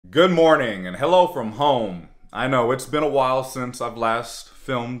Good morning and hello from home. I know it's been a while since I've last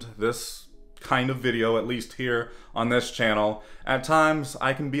filmed this kind of video, at least here on this channel. At times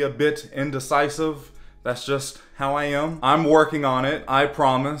I can be a bit indecisive. That's just how I am. I'm working on it, I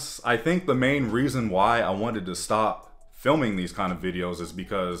promise. I think the main reason why I wanted to stop filming these kind of videos is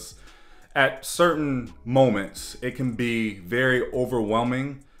because at certain moments it can be very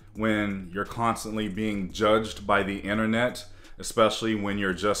overwhelming when you're constantly being judged by the internet, especially when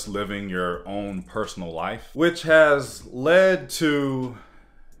you're just living your own personal life, which has led to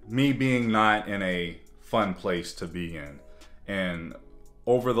me being not in a fun place to be in. And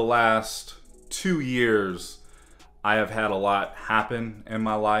over the last 2 years, I have had a lot happen in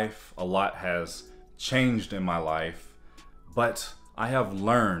my life. A lot has changed in my life, but I have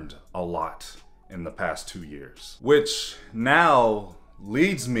learned a lot in the past 2 years, which now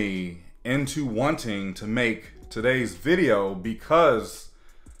leads me into wanting to make today's video because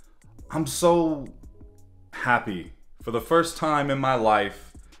I'm so happy. For the first time in my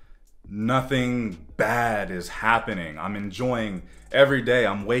life, nothing bad is happening. I'm enjoying every day.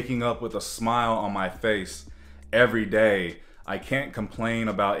 I'm waking up with a smile on my face every day. I can't complain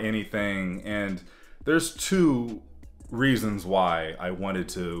about anything. And there's two reasons why I wanted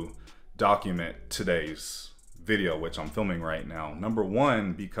to document today's video, which I'm filming right now. Number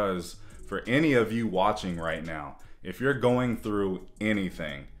one, because for any of you watching right now, if you're going through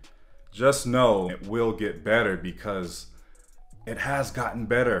anything, just know it will get better, because it has gotten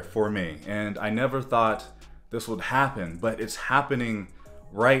better for me. And I never thought this would happen, but it's happening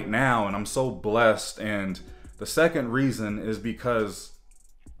right now, and I'm so blessed. And the second reason is because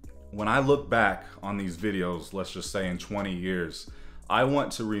when I look back on these videos, let's just say in 20 years, I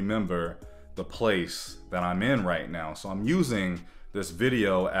want to remember the place that I'm in right now. So I'm using this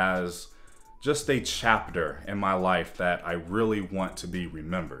video as just a chapter in my life that I really want to be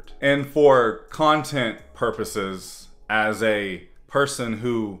remembered. And for content purposes, as a person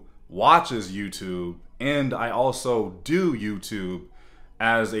who watches YouTube, and I also do YouTube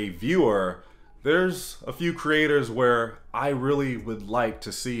as a viewer, there's a few creators where I really would like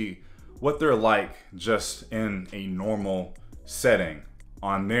to see what they're like just in a normal setting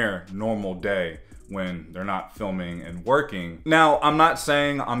on their normal day when they're not filming and working. Now, I'm not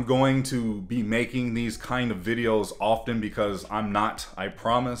saying I'm going to be making these kind of videos often, because I'm not, I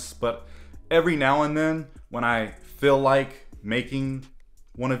promise, but every now and then when I feel like making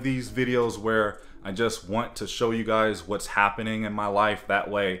one of these videos where I just want to show you guys what's happening in my life, that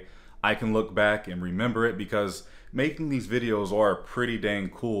way I can look back and remember it, because making these videos are pretty dang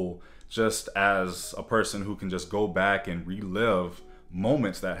cool, just as a person who can just go back and relive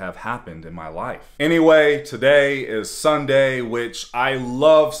moments that have happened in my life. Anyway, today is Sunday, which I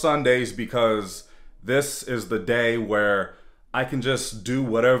love Sundays because this is the day where I can just do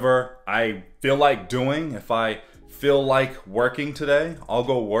whatever I feel like doing. If I feel like working today, I'll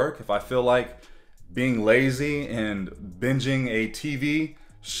go work. If I feel like being lazy and binging a TV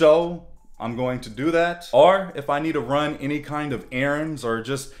show, I'm going to do that. Or if I need to run any kind of errands or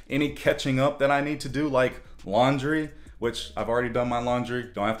just any catching up that I need to do, like laundry, which I've already done my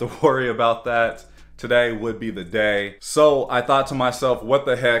laundry, don't have to worry about that. Today would be the day. So I thought to myself, what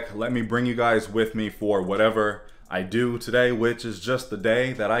the heck, let me bring you guys with me for whatever I do today, which is just the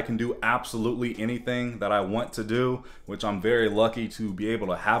day that I can do absolutely anything that I want to do, which I'm very lucky to be able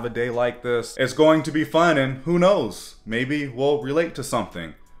to have a day like this. It's going to be fun, and who knows, maybe we'll relate to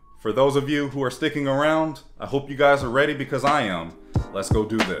something. For those of you who are sticking around, I hope you guys are ready, because I am. Let's go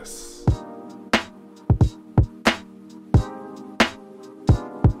do this.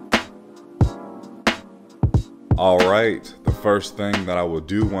 All right, the first thing that I will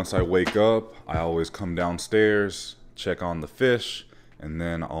do once I wake up, I always come downstairs, check on the fish, and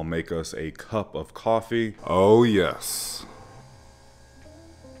then I'll make us a cup of coffee. Oh yes.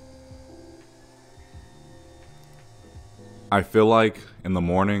 I feel like in the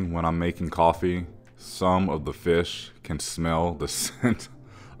morning when I'm making coffee, some of the fish can smell the scent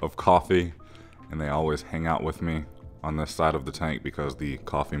of coffee, and they always hang out with me on this side of the tank because the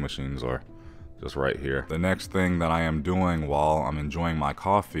coffee machines are just right here. The next thing that I am doing while I'm enjoying my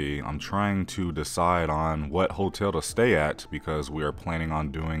coffee, I'm trying to decide on what hotel to stay at, because we are planning on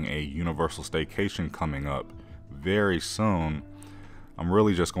doing a Universal staycation coming up very soon. I'm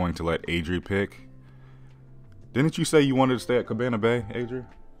really just going to let Adri pick. Didn't you say you wanted to stay at Cabana Bay, Adri?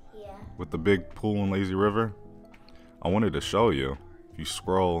 Yeah. With the big pool and lazy river? I wanted to show you. If you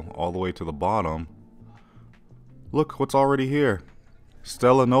scroll all the way to the bottom, look what's already here.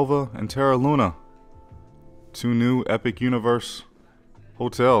 Stella Nova and Terra Luna. 2 new Epic Universe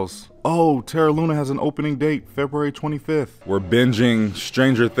hotels. Oh, Terra Luna has an opening date, February 25th. We're binging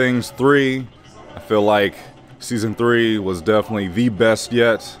Stranger Things 3. I feel like season 3 was definitely the best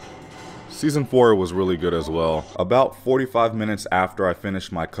yet. Season 4 was really good as well. About 45 minutes after I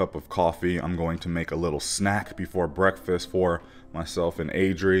finish my cup of coffee, I'm going to make a little snack before breakfast for myself and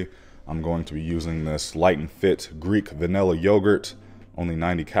Adri. I'm going to be using this Light and Fit Greek vanilla yogurt. Only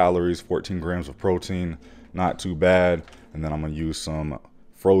 90 calories, 14 grams of protein, not too bad. And then I'm gonna use some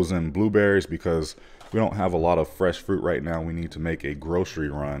frozen blueberries because we don't have a lot of fresh fruit right now. We need to make a grocery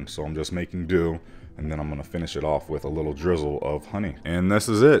run. So I'm just making do. And then I'm gonna finish it off with a little drizzle of honey. And this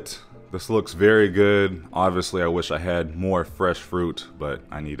is it. This looks very good. Obviously, I wish I had more fresh fruit, but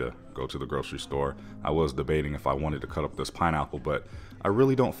I need to go to the grocery store. I was debating if I wanted to cut up this pineapple, but I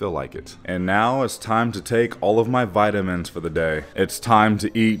really don't feel like it. And now it's time to take all of my vitamins for the day. It's time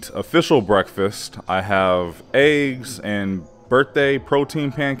to eat official breakfast. I have eggs and birthday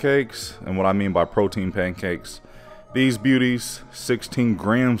protein pancakes. And what I mean by protein pancakes, these beauties, 16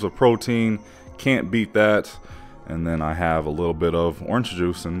 grams of protein, can't beat that. And then I have a little bit of orange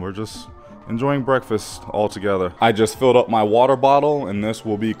juice and we're just enjoying breakfast all together. I just filled up my water bottle and this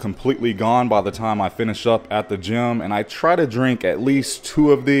will be completely gone by the time I finish up at the gym. And I try to drink at least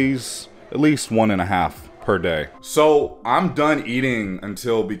 2 of these, at least 1.5 per day. So I'm done eating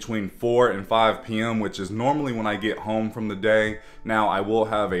until between 4 and 5 p.m., which is normally when I get home from the day. Now I will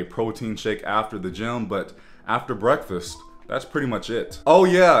have a protein shake after the gym, but after breakfast, that's pretty much it. Oh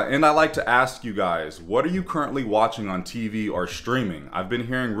yeah, and I like to ask you guys, what are you currently watching on TV or streaming? I've been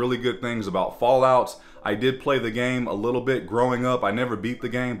hearing really good things about Fallout. I did play the game a little bit growing up. I never beat the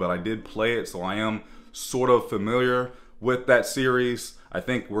game, but I did play it, so I am sort of familiar with that series. I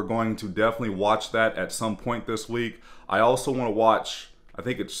think we're going to definitely watch that at some point this week. I also want to watch, I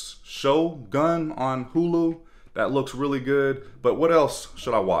think it's Shogun on Hulu. That looks really good. But what else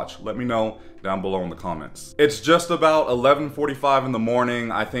should I watch? Let me know down below in the comments. It's just about 11:45 in the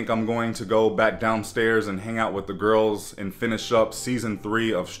morning. I think I'm going to go back downstairs and hang out with the girls and finish up season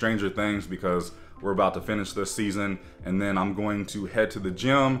 3 of Stranger Things because we're about to finish this season. And then I'm going to head to the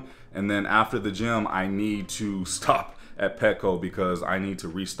gym. And then after the gym, I need to stop at Petco because I need to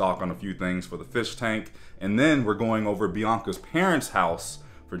restock on a few things for the fish tank. And then we're going over Bianca's parents' house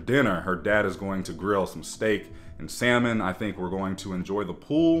for dinner. Her dad is going to grill some steak and salmon. I think we're going to enjoy the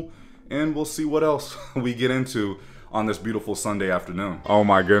pool and we'll see what else we get into on this beautiful Sunday afternoon. Oh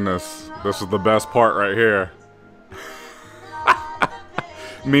my goodness, this is the best part right here.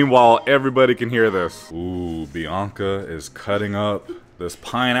 Meanwhile, everybody can hear this. Ooh, Bianca is cutting up this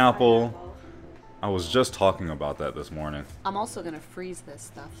pineapple. I was just talking about that this morning. I'm also gonna freeze this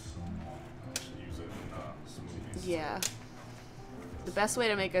stuff. Use it in smoothies. Yeah. The best way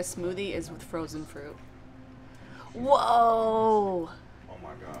to make a smoothie is with frozen fruit. Whoa! Oh my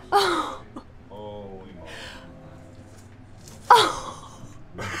gosh. Holy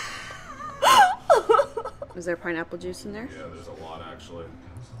moly. Is there pineapple juice in there? Yeah, there's a lot actually.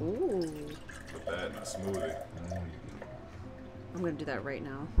 Ooh. Put that in a smoothie. I'm gonna do that right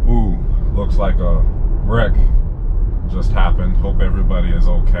now. Ooh, looks like a wreck just happened. Hope everybody is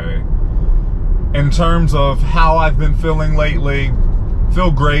okay. In terms of how I've been feeling lately,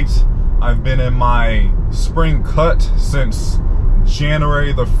 feel great. I've been in my spring cut since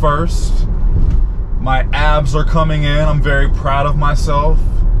January the 1st. My abs are coming in. I'm very proud of myself.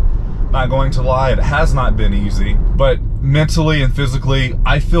 Not going to lie, it has not been easy, but mentally and physically,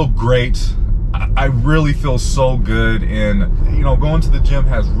 I feel great. I really feel so good, and you know, going to the gym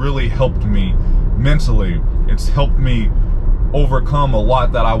has really helped me mentally. It's helped me overcome a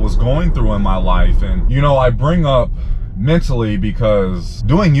lot that I was going through in my life. And you know, I bring up mentally because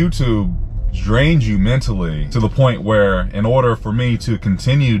doing YouTube drains you mentally to the point where in order for me to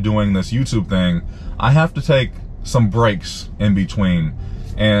continue doing this YouTube thing, I have to take some breaks in between.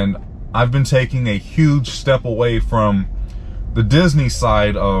 And I've been taking a huge step away from the Disney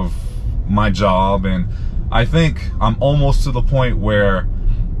side of my job, and I think I'm almost to the point where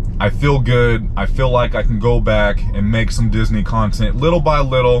I feel good. I feel like I can go back and make some Disney content little by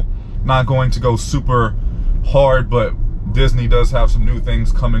little. Not going to go super hard, but Disney does have some new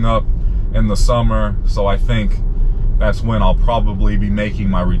things coming up in the summer, so I think that's when I'll probably be making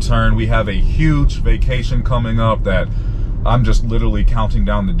my return. We have a huge vacation coming up that I'm just literally counting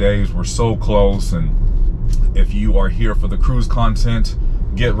down the days. We're so close, and if you are here for the cruise content,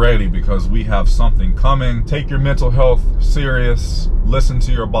 get ready because we have something coming. Take your mental health serious. Listen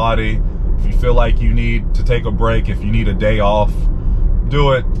to your body. If you feel like you need to take a break, if you need a day off,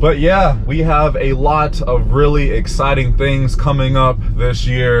 do it. But yeah, we have a lot of really exciting things coming up this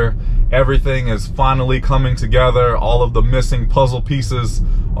year, everything is finally coming together. All of the missing puzzle pieces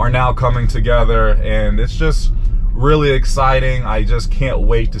are now coming together, and it's just really exciting. I just can't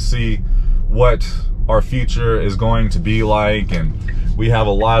wait to see what our future is going to be like, and we have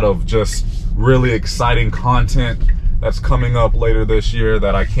a lot of just really exciting content that's coming up later this year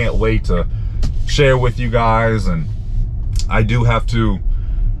that I can't wait to share with you guys. And I do have to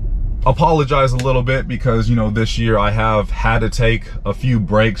apologize a little bit because, you know, this year I have had to take a few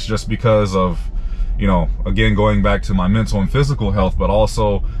breaks just because of, you know, again, going back to my mental and physical health, but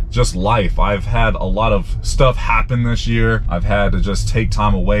also just life. I've had a lot of stuff happen this year. I've had to just take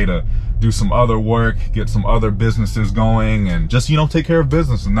time away to do some other work, get some other businesses going, and just, you know, take care of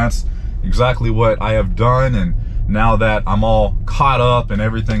business. And that's exactly what I have done. And now that I'm all caught up and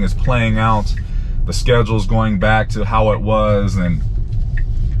everything is playing out, the schedule's going back to how it was, and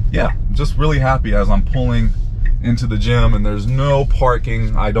yeah, I'm just really happy as I'm pulling into the gym and there's no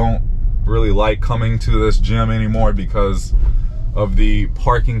parking. I don't really like coming to this gym anymore because of the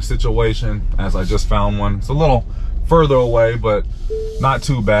parking situation, as I just found one. It's a little further away, but not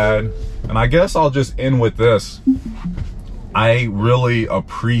too bad. And I guess I'll just end with this. I really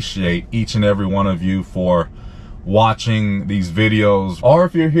appreciate each and every one of you for watching these videos, or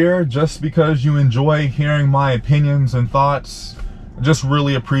if you're here just because you enjoy hearing my opinions and thoughts. I just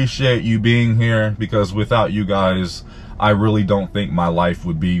really appreciate you being here, because without you guys, I really don't think my life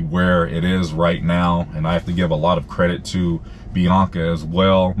would be where it is right now. And I have to give a lot of credit to Bianca as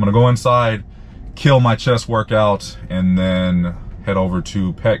well. I'm gonna go inside, kill my chest workout, and then head over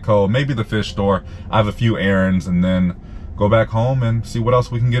to Petco, maybe the fish store. I have a few errands, and then go back home and see what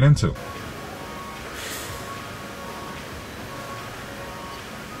else we can get into.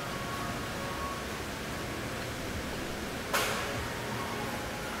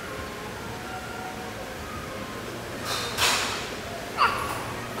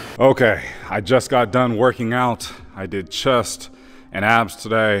 Okay, I just got done working out. I did chest and abs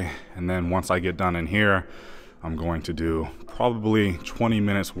today, and then once I get done in here, I'm going to do probably 20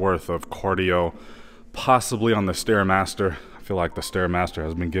 minutes worth of cardio, possibly on the Stairmaster. I feel like the Stairmaster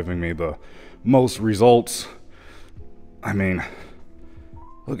has been giving me the most results. I mean,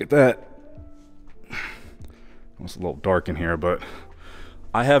 look at that. It's a little dark in here, but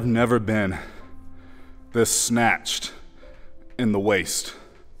I have never been this snatched in the waist.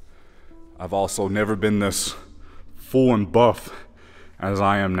 I've also never been this full and buff as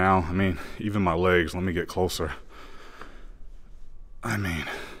I am now. I mean, even my legs, let me get closer. I mean,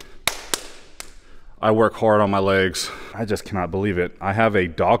 I work hard on my legs. I just cannot believe it. I have a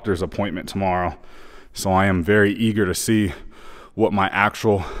doctor's appointment tomorrow, so I am very eager to see what my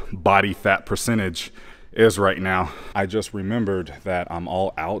actual body fat percentage is right now. I just remembered that I'm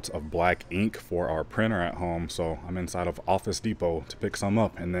all out of black ink for our printer at home, so I'm inside of Office Depot to pick some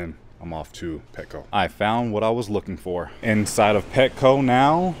up, and then I'm off to Petco. I found what I was looking for. Inside of Petco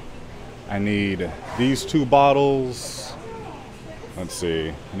now, I need these 2 bottles. Let's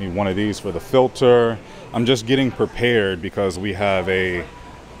see, I need one of these for the filter. I'm just getting prepared because we have a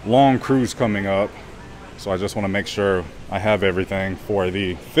long cruise coming up. So I just want to make sure I have everything for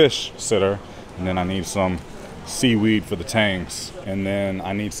the fish sitter. And then I need some seaweed for the tanks, and then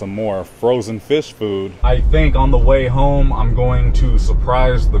I need some more frozen fish food. I think on the way home I'm going to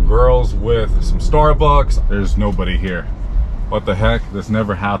surprise the girls with some Starbucks. There's nobody here. What the heck? This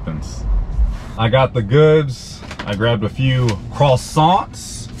never happens. I got the goods. I grabbed a few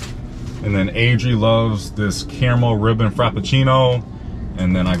croissants, and then Adri loves this caramel ribbon frappuccino,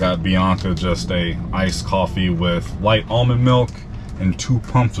 and then I got Bianca just a iced coffee with light almond milk and 2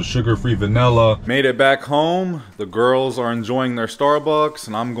 pumps of sugar-free vanilla. Made it back home. The girls are enjoying their Starbucks,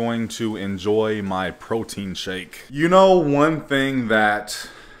 and I'm going to enjoy my protein shake. You know, one thing that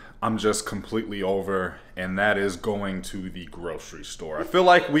I'm just completely over, and that is going to the grocery store. I feel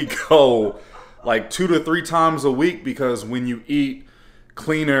like we go like 2 to 3 times a week, because when you eat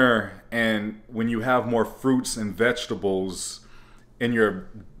cleaner and when you have more fruits and vegetables in your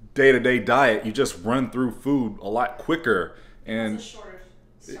day-to-day diet, you just run through food a lot quicker. And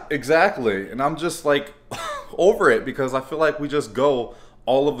exactly, and I'm just like over it, because I feel like we just go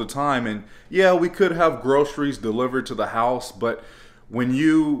all of the time. And yeah, we could have groceries delivered to the house, but when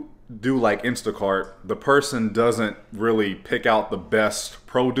you do like Instacart, the person doesn't really pick out the best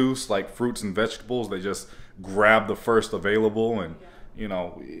produce, like fruits and vegetables. They just grab the first available, and you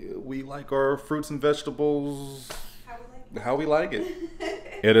know, we like our fruits and vegetables how we like it.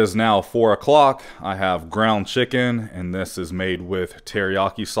 It is now 4 o'clock. I have ground chicken, and this is made with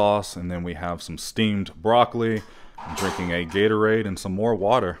teriyaki sauce, and then we have some steamed broccoli, I'm drinking a Gatorade and some more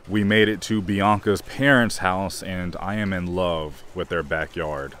water. We made it to Bianca's parents' house and I am in love with their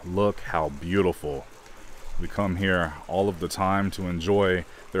backyard. Look how beautiful. We come here all of the time to enjoy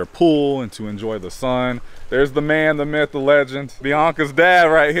their pool and to enjoy the sun. There's the man, the myth, the legend, Bianca's dad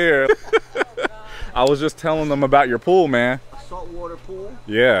right here. I was just telling them about your pool, man. Saltwater pool.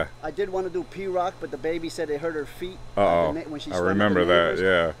 Yeah. I did want to do P-Rock, but the baby said it hurt her feet. When she I remember that,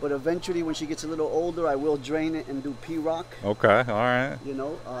 yeah. But eventually, when she gets a little older, I will drain it and do P-Rock. Okay, all right. You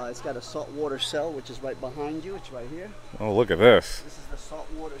know, it's got a saltwater cell, which is right behind you. It's right here. Oh, look at this. This is the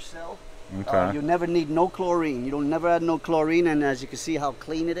saltwater cell. Okay. You never need no chlorine. You don't never add no chlorine, and as you can see how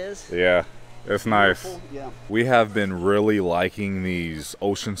clean it is. Yeah. It's nice. Yeah. We have been really liking these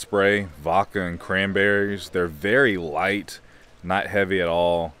ocean spray, vodka and cranberries. They're very light, not heavy at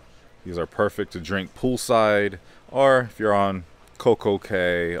all. These are perfect to drink poolside, or if you're on Coco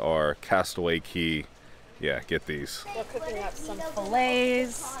Cay or Castaway Key, yeah, get these. We're cooking up some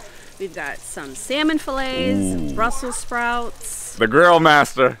fillets. We've got some salmon fillets, some Brussels sprouts. The grill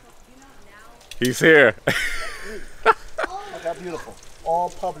master. He's here. Look how beautiful.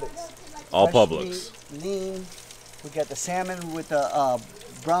 All Publix. All Fresh Publix. Meat, lean. We got the salmon with the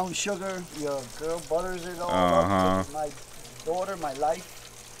brown sugar. Your girl butters it all up. My daughter, my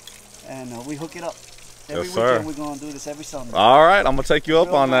life. And we hook it up. Every weekend we're going to do this every summer. All right, I'm going to take you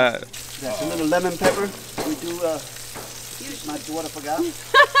up on that. That's a little lemon pepper. We do, my daughter forgot.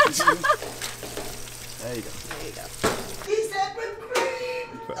 There you go. There you go. He said whipped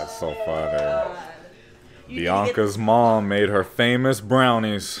cream. That's so funny. Bianca's mom made her famous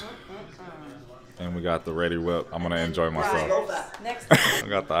brownies. And we got the ready whip. I'm gonna enjoy myself. Next time. I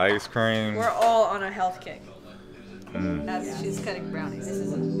got the ice cream. We're all on a health kick. As she's cutting brownies. This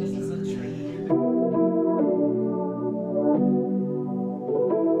is a treat.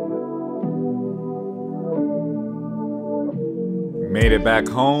 Made it back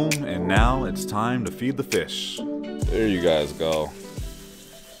home, and now it's time to feed the fish. There you guys go.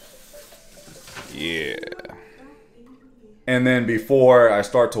 Yeah. And then before I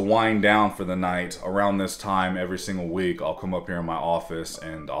start to wind down for the night, around this time every single week, I'll come up here in my office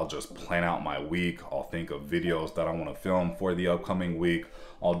and I'll just plan out my week. I'll think of videos that I want to film for the upcoming week.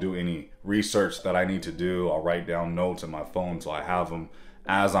 I'll do any research that I need to do. I'll write down notes in my phone so I have them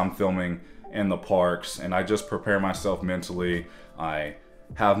as I'm filming in the parks. And I just prepare myself mentally. I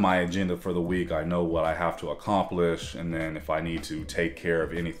have my agenda for the week. I know what I have to accomplish. And then if I need to take care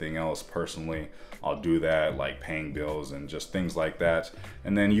of anything else personally, I'll do that, like paying bills and just things like that.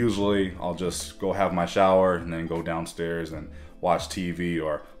 And then usually I'll just go have my shower and then go downstairs and watch TV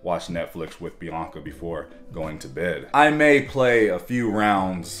or watch Netflix with Bianca before going to bed. I may play a few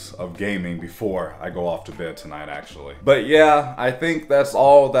rounds of gaming before I go off to bed tonight, actually. But yeah, I think that's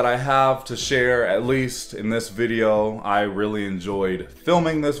all that I have to share, at least in this video. I really enjoyed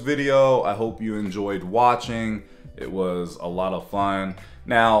filming this video. I hope you enjoyed watching. It was a lot of fun.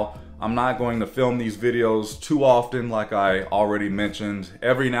 Now, I'm not going to film these videos too often, like I already mentioned.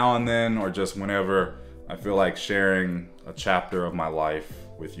 Every now and then, or just whenever I feel like sharing a chapter of my life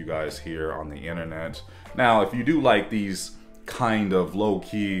with you guys here on the internet. Now, if you do like these kind of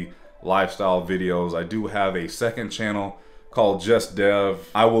low-key lifestyle videos, I do have a second channel called JustDev.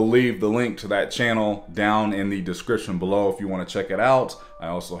 I will leave the link to that channel down in the description below if you want to check it out. I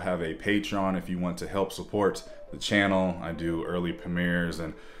also have a Patreon if you want to help support the channel. I do early premieres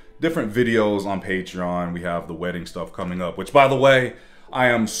and different videos on Patreon. We have the wedding stuff coming up, which, by the way, I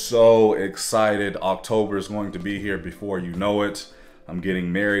am so excited. October is going to be here before you know it. I'm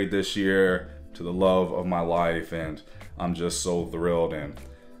getting married this year to the love of my life, and I'm just so thrilled and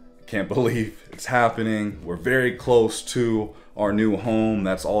can't believe it's happening. We're very close to our new home.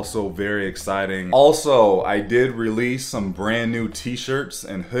 That's also very exciting. Also, I did release some brand new t-shirts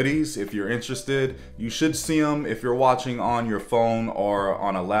and hoodies. If you're interested, you should see them. If you're watching on your phone or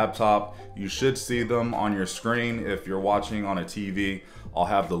on a laptop, you should see them on your screen. If you're watching on a TV, I'll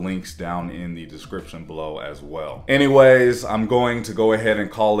have the links down in the description below as well. Anyways, I'm going to go ahead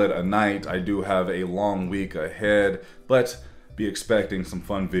and call it a night. I do have a long week ahead, but be expecting some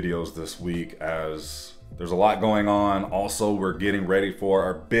fun videos this week as there's a lot going on. Also, we're getting ready for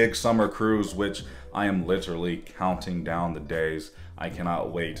our big summer cruise, which I am literally counting down the days. I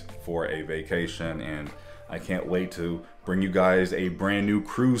cannot wait for a vacation, and I can't wait to bring you guys a brand new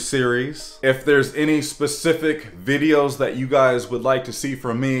cruise series. If there's any specific videos that you guys would like to see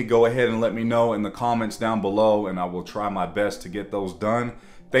from me, go ahead and let me know in the comments down below, and I will try my best to get those done.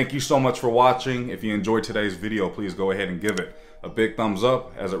 Thank you so much for watching. If you enjoyed today's video, please go ahead and give it a big thumbs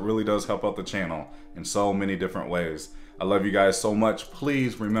up, as it really does help out the channel in so many different ways. I love you guys so much.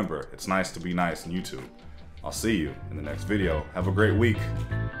 Please remember, it's nice to be nice on YouTube. I'll see you in the next video. Have a great week.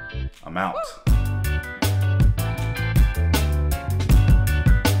 I'm out.